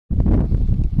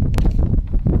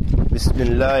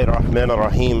Bismillahir Rahmanir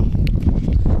Rahim.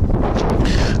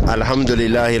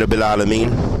 Alhamdulillahi Rabbil Alameen.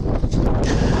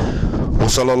 Wa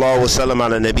sallallahu wa sallam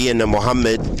ala nabiyyina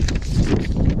Muhammad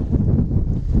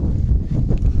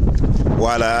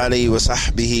wa ala alihi wa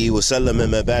sahbihi wa sallam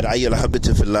ma ba'd. Ayyuhal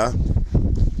habatu fillah.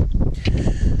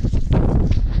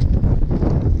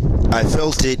 I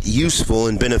felt it useful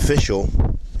and beneficial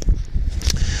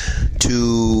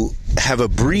to have a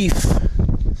brief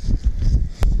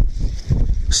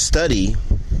study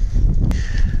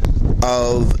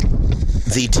of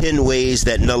the 10 ways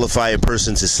that nullify a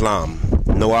person's Islam,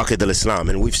 Nawaaqid al-Islam,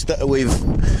 and we've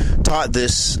taught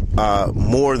this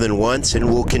more than once, and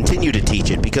we'll continue to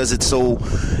teach it because it's so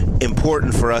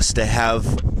important for us to have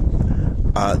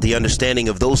the understanding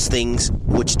of those things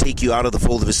which take you out of the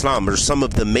fold of Islam, or some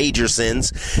of the major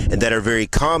sins and that are very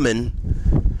common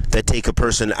that take a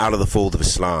person out of the fold of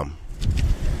Islam.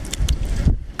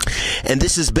 And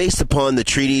this is based upon the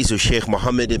treatise of Sheikh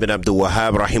Muhammad ibn Abdul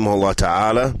Wahhab rahimahullah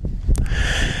ta'ala.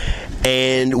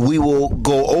 And we will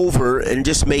go over and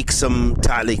just make some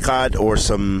ta'liqat, or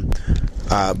some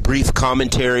brief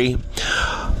commentary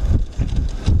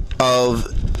of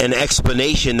an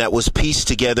explanation that was pieced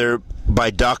together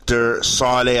by Dr.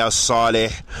 Al-Saleh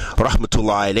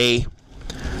rahmatullahi alayh.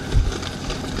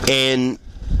 And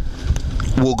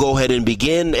we'll go ahead and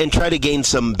begin and try to gain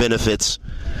some benefits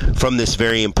from this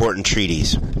very important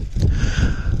treatise.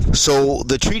 So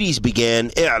the treatise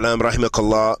began, I'lam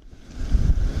rahimakallah,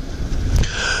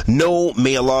 know,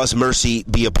 may Allah's mercy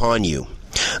be upon you,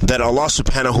 that Allah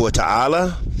subhanahu wa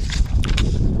ta'ala,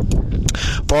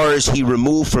 far as He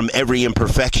removed from every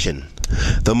imperfection,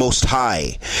 the Most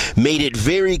High, made it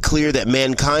very clear that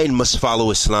mankind must follow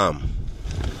Islam,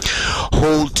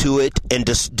 hold to it, and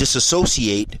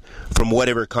disassociate from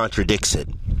whatever contradicts it.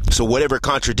 So whatever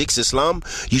contradicts Islam,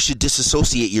 you should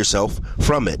disassociate yourself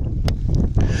from it.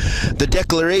 The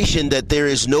declaration that there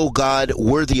is no God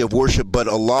worthy of worship but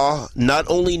Allah not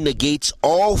only negates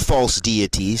all false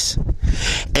deities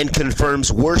and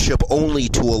confirms worship only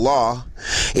to Allah,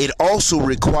 it also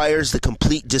requires the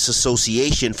complete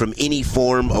disassociation from any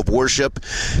form of worship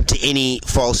to any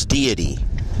false deity.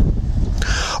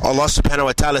 Allah subhanahu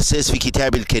wa ta'ala says, Fi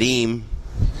Kitab al-Kareem,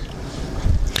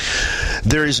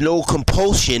 there is no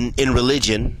compulsion in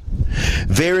religion.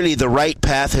 Verily, the right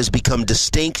path has become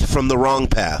distinct from the wrong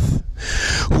path.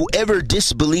 Whoever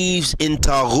disbelieves in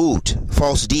Taaghoot,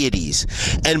 false deities,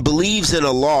 and believes in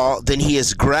Allah, then he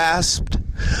has grasped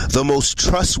the most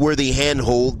trustworthy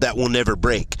handhold that will never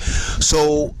break.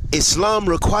 So, Islam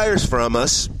requires from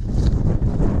us,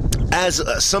 as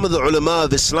some of the ulama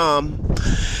of Islam,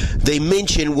 they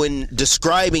mention when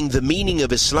describing the meaning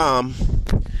of Islam,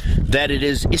 that it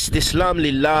is istislam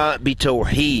lillah bi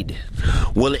tawheed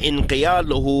wal inqiyad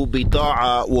lahu bi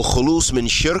ta'a wa khulus min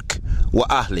shirk wa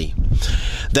ahli.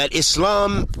 That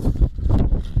Islam,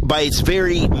 by its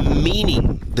very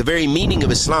meaning, the very meaning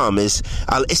of Islam is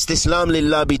al istislam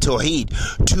lillah bi tawheed,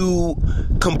 to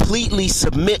completely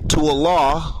submit to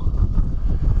Allah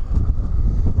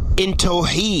in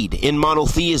tawheed, in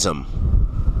monotheism.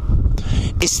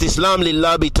 Istislam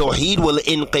lillah bi tawheed wal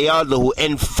inqiyad lahu,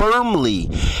 and firmly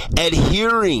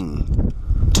adhering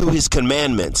to His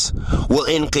commandments, wal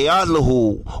inqiyad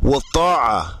lahu wa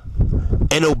ta'a,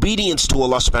 and obedience to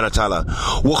Allah subhanahu wa ta'ala,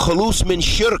 wa khulus min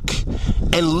shirk,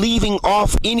 and leaving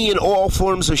off any and all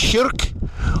forms of shirk,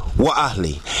 wa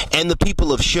ahli, and the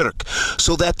people of shirk.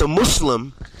 So that the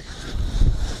Muslim,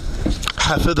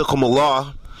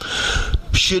 hafidhakumullah,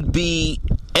 should be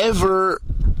ever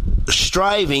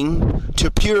striving to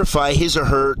purify his or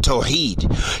her tawheed,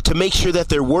 to make sure that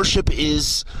their worship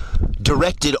is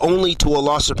directed only to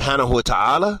Allah subhanahu wa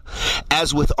ta'ala.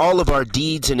 As with all of our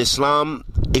deeds in Islam,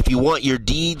 if you want your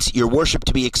deeds, your worship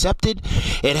to be accepted,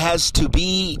 it has to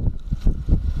be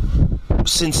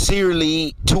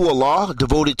sincerely to Allah,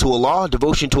 devoted to Allah,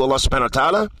 devotion to Allah subhanahu wa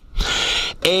ta'ala.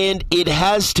 And it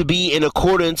has to be in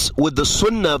accordance with the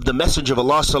sunnah of the Messenger of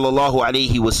Allah sallallahu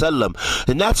alaihi wasallam.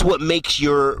 And that's what makes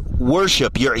your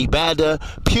worship, your ibadah,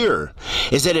 pure,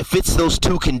 is that it fits those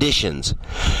two conditions.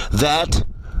 That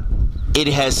it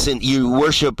has, you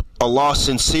worship Allah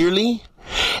sincerely,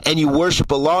 and you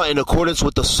worship Allah in accordance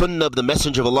with the sunnah of the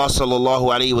Messenger of Allah sallallahu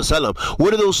alaihi wasallam.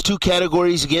 What are those two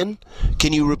categories again?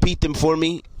 Can you repeat them for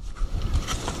me?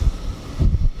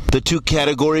 The two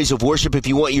categories of worship, if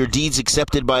you want your deeds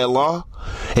accepted by Allah,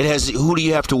 it has, who do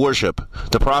you have to worship?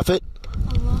 The Prophet?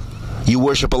 Allah. You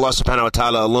worship Allah subhanahu wa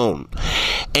ta'ala alone.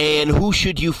 And who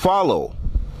should you follow?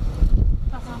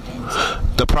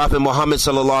 The Prophet Muhammad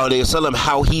sallallahu alayhi wa sallam,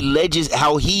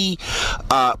 how he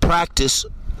practiced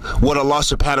what Allah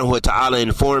subhanahu wa ta'ala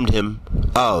informed him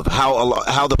of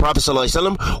how the Prophet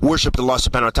ﷺ worshipped Allah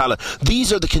subhanahu wa ta'ala.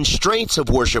 These are the constraints of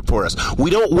worship for us. We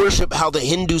don't worship how the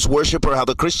Hindus worship, or how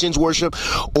the Christians worship,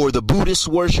 or the Buddhists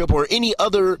worship, or any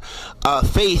other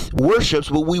faith worships,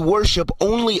 but we worship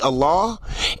only Allah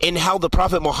and how the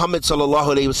Prophet Muhammad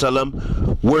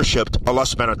ﷺ worshipped Allah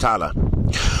subhanahu wa ta'ala.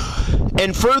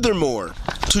 And furthermore,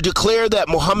 to declare that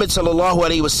Muhammad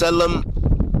ﷺ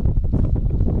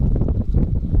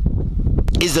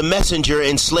is the messenger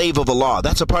and slave of Allah,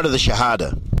 that's a part of the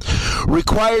Shahada,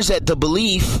 requires that the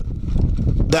belief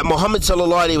that Muhammad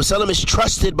ﷺ is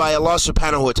trusted by Allah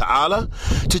subhanahu wa ta'ala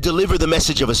to deliver the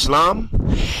message of Islam,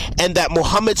 and that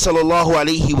Muhammad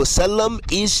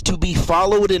ﷺ is to be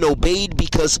followed and obeyed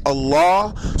because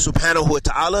Allah subhanahu wa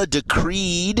ta'ala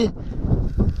decreed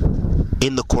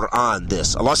in the Quran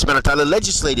this. Allah subhanahu wa ta'ala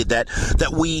legislated that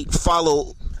we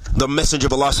follow the messenger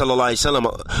of Allah sallallahu alaihi wasallam.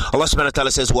 Allah subhanahu wa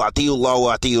ta'ala says, "Wa'ati'u Allah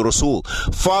wa ati'u Rasul."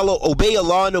 Obey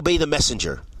Allah and obey the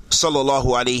messenger sallallahu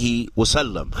alaihi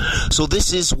wasallam. So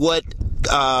this is what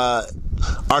our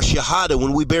shahada,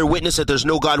 when we bear witness that there's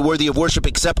no God worthy of worship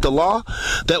except Allah,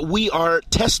 that we are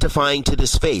testifying to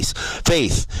this faith.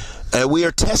 We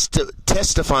are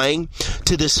testifying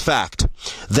to this fact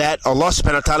that Allah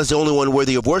subhanahu wa ta'ala is the only one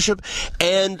worthy of worship,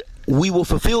 and we will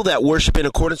fulfill that worship in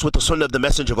accordance with the sunnah of the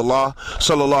messenger of Allah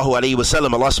sallallahu alaihi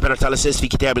wasallam. Allah subhanahu wa ta'ala says, fi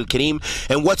kitab al-kareem,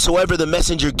 and whatsoever the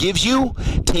messenger gives you,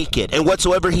 take it, and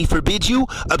whatsoever he forbids you,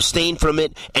 abstain from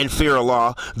it and fear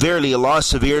Allah. Verily Allah is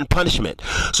severe in punishment.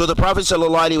 So the Prophet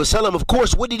sallallahu alaihi wasallam, of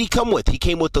course, what did he come with? He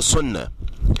came with the sunnah.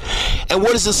 And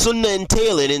what does the sunnah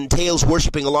entail? It entails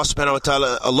worshiping Allah subhanahu wa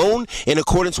ta'ala alone in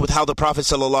accordance with how the Prophet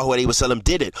sallallahu alaihi wasallam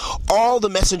did it. All the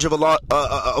messenger of Allah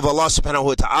subhanahu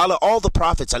wa ta'ala, all the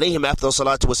prophets alayhim afdal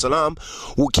salatu wasalam,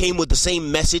 who came with the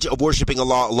same message of worshiping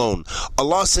Allah alone.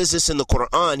 Allah says this in the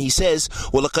Quran. He says,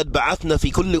 وَلَقَدْ بَعَثْنَا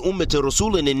فِي كُلِّ أُمَّةٍ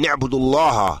رَسُولًا أَن نَعْبُدُوا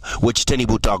اللَّهَ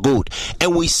وَاجْتَنِبُوا الطَّاغُوتَ.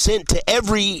 And we sent to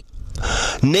every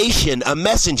nation a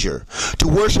messenger to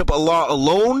worship Allah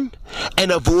alone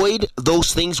and avoid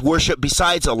those things worship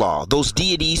besides Allah, those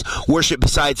deities worship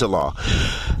besides Allah.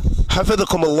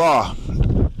 Hafidhakum Allah.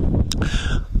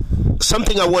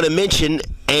 Something I want to mention,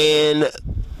 and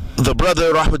the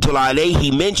brother Rahmatullah alayhi,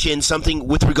 he mentioned something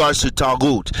with regards to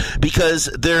Taaghoot, because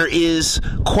there is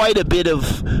quite a bit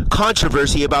of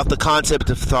controversy about the concept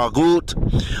of Taaghoot,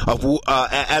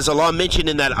 as Allah mentioned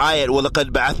in that ayat, وَلَقَدْ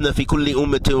بَعَثْنَا فِي كُلِّ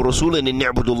أُمَّةٍ رَسُولًا أَن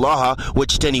نَعْبُدُوا اللَّهَ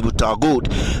وَاجْتَنِبُوا الطَّاغُوتَ,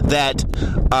 that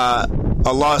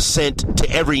Allah sent to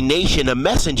every nation a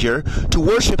messenger to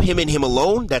worship Him and Him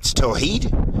alone, that's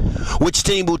tawheed,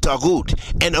 وَاجْتَنِبُوا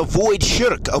الطَّاغُوتَ, and avoid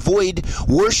shirk, avoid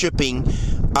worshipping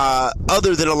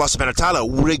other than Allah subhanahu wa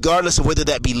ta'ala, regardless of whether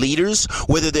that be leaders,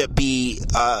 whether that be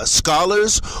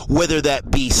scholars, whether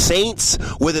that be saints,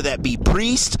 whether that be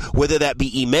priests, whether that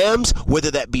be imams,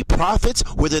 whether that be prophets,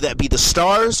 whether that be the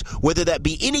stars, whether that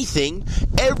be anything.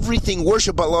 Everything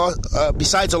worship Allah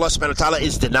besides Allah subhanahu wa ta'ala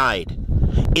is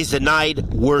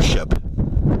denied worship.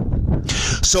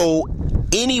 So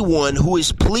anyone who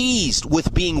is pleased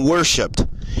with being worshipped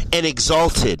and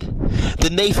exalted,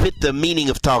 then they fit the meaning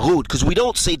of Taaghoot, because we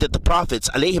don't say that the prophets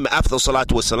alayhim afdal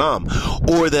salatu wasalam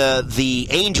or the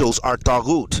angels are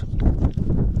Taaghoot.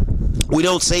 We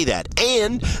don't say that.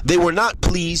 And they were not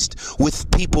pleased with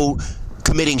people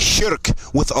committing shirk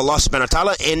with Allah subhanahu wa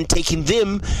ta'ala and taking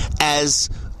them as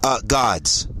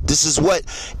gods. This is what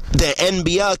the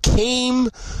Anbiya came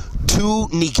to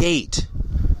negate.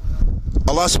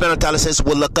 Allah subhanahu wa ta'ala says,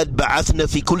 وَلَقَدْ بَعَثْنَا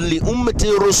فِي كُلِّ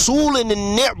أُمَّةٍ رَسُولًا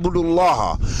أَن نَعْبُدُوا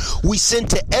اللَّهَ. We sent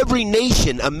to every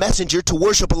nation a messenger to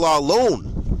worship Allah alone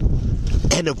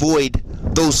and avoid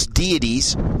those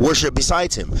deities worship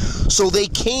besides Him. So they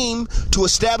came to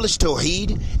establish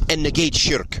tawheed and negate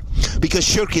shirk, because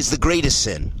shirk is the greatest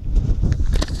sin.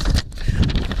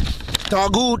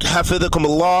 Taaghoot, hafidhakum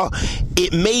Allah,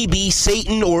 it may be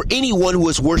Satan or anyone who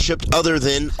is worshipped other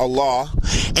than Allah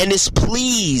and is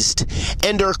pleased,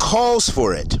 and there are calls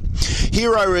for it.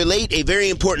 Here I relate a very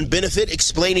important benefit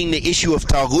explaining the issue of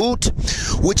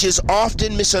Taaghoot, which is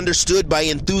often misunderstood by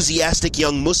enthusiastic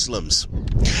young Muslims.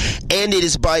 And it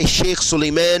is by Sheikh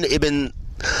Sulaiman ibn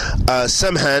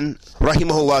Samhan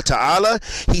rahimahullah ta'ala.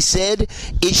 He said,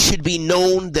 it should be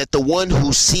known that the one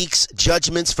who seeks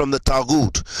judgments from the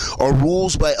Taaghoot or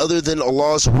rules by other than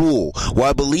Allah's rule,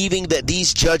 while believing that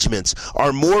these judgments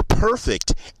are more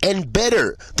perfect and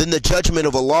better than the judgment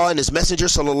of Allah and His Messenger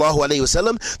sallallahu alaihi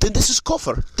wasallam, then this is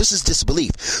kufr, this is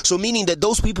disbelief. So meaning that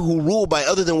those people who rule by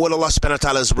other than what Allah subhanahu wa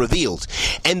ta'ala has revealed,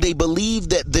 and they believe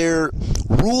that their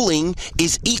ruling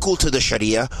is equal to the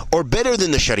Sharia or better than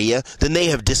the Sharia, then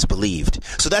they have disbelieved.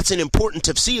 So that's an important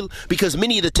tafsil, because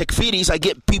many of the takfiris, I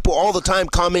get people all the time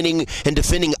commenting and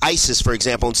defending ISIS, for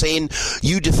example, and saying,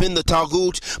 you defend the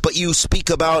Taaghoot, but you speak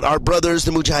about our brothers,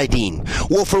 the Mujahideen.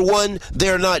 Well, for one,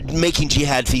 they're not making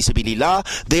jihad fi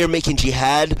sabilillah. They're making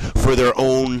jihad for their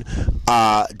own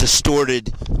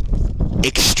distorted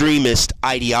extremist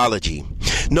ideology.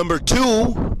 Number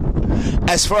two,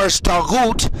 as far as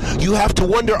Taaghoot, you have to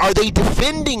wonder, are they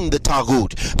defending the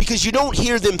Taaghoot? Because you don't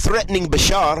hear them threatening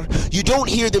Bashar, you don't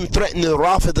hear them threatening the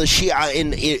Raafidah Shia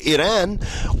in Iran,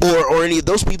 or any of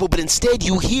those people, but instead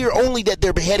you hear only that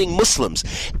they're beheading Muslims.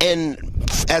 And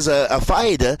as a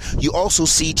faida, you also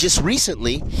see just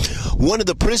recently, one of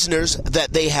the prisoners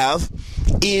that they have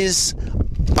is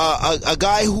a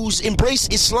guy who's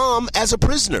embraced Islam as a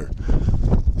prisoner.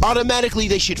 Automatically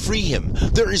they should free him.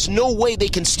 There is no way they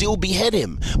can still behead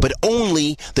him, but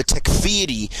only the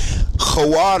takfiri,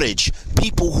 Khawaarij,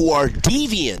 people who are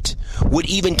deviant, would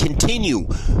even continue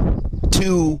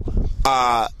to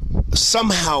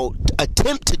somehow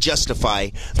attempt to justify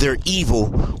their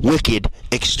evil, wicked,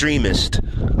 extremist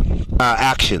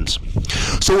actions.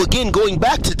 So again, going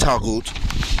back to Taaghoot,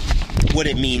 what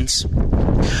it means,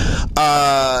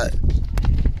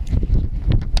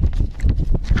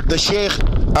 the Sheikh,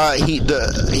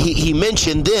 he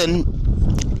mentioned then,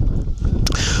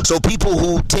 so people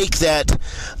who take that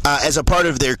as a part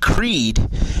of their creed,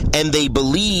 and they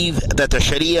believe that the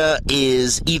Sharia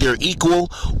is either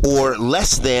equal or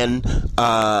less than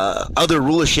other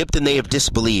rulership, then they have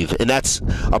disbelieved, and that's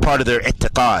a part of their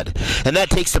i'tiqad. And that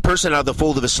takes the person out of the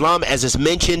fold of Islam, as is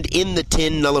mentioned in the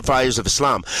 10 nullifiers of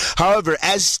Islam. However,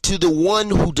 as to the one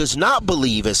who does not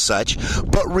believe as such,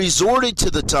 but resorted to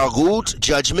the Taaghoot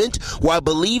judgment while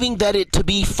believing that it to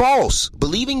be false,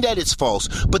 believing that it's false,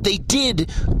 but they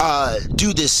did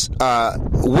do this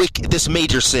this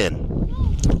major sin,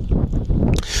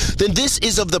 then this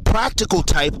is of the practical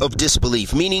type of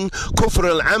disbelief, meaning kufr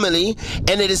al-amali,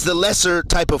 and it is the lesser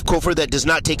type of kufr that does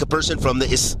not take a person from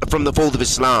the fold of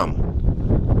Islam.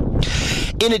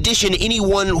 In addition,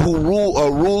 anyone who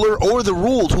a ruler or the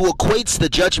ruled who equates the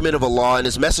judgment of Allah and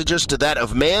His messengers to that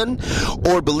of man,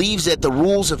 or believes that the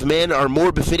rules of man are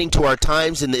more befitting to our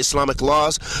times in the Islamic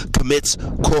laws, commits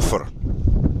kufr.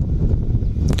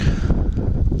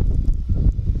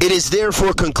 It is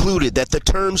therefore concluded that the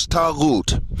terms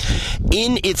Taaghoot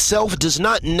in itself does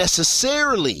not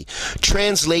necessarily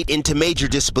translate into major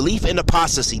disbelief and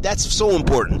apostasy. That's so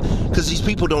important, because these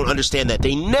people don't understand that.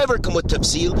 They never come with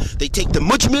tafsil. They take the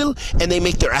mujmil and they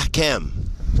make their ahkam.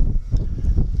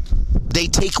 They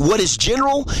take what is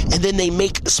general and then they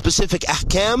make specific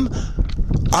ahkam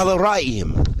ala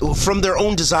ra'ihim, from their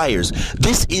own desires.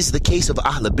 This is the case of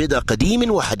Ahl Bidah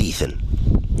Qadimin wa Hadeethin.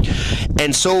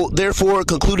 And so, therefore,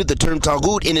 concluded the term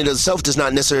Taaghoot in and of itself does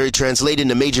not necessarily translate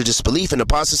into major disbelief and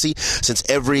apostasy, since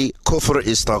every kufr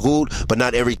is Taaghoot, but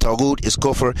not every Taaghoot is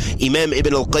kufr. Imam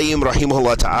Ibn al-Qayyim,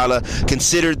 rahimahullah ta'ala,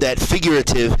 considered that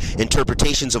figurative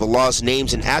interpretations of Allah's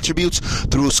names and attributes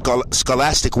through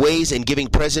scholastic ways and giving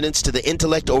precedence to the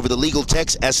intellect over the legal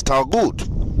text as Taaghoot.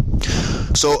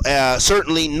 So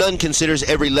certainly none considers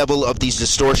every level of these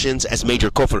distortions as major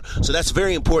kufr. So that's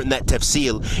very important, that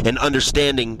tafsil and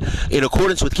understanding in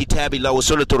accordance with Kitabillah wa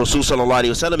Sunnat Rasul sallallahu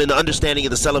alaihi wasallam, and the understanding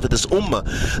of the Salaf of this ummah,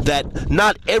 that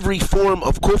not every form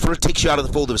of kufr takes you out of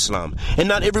the fold of Islam, and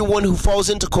not everyone who falls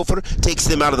into kufr takes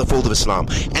them out of the fold of Islam.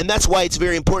 And that's why it's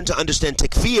very important to understand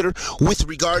takfir with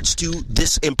regards to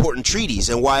this important treatise,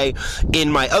 and why in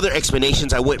my other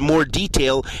explanations I went more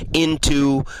detail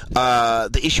into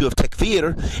the issue of takfir,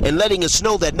 and letting us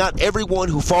know that not everyone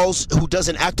who does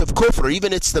an act of kufr,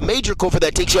 even it's the major kufr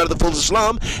that takes you out of the fold of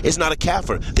Islam, is not a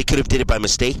kafir. They could have did it by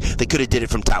mistake. They could have did it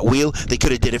from ta'wil. They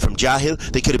could have did it from jahil.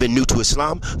 They could have been new to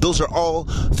Islam. Those are all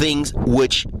things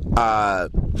which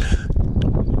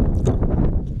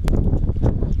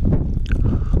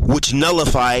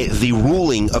nullify the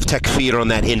ruling of takfir on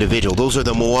that individual. Those are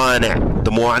the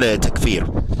mu'ana takfir.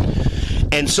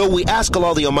 And so we ask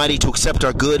Allah the Almighty to accept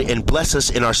our good and bless us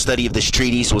in our study of this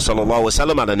treatise. Wa sallallahu wa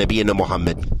sallam ala nabiyyina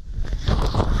Muhammad.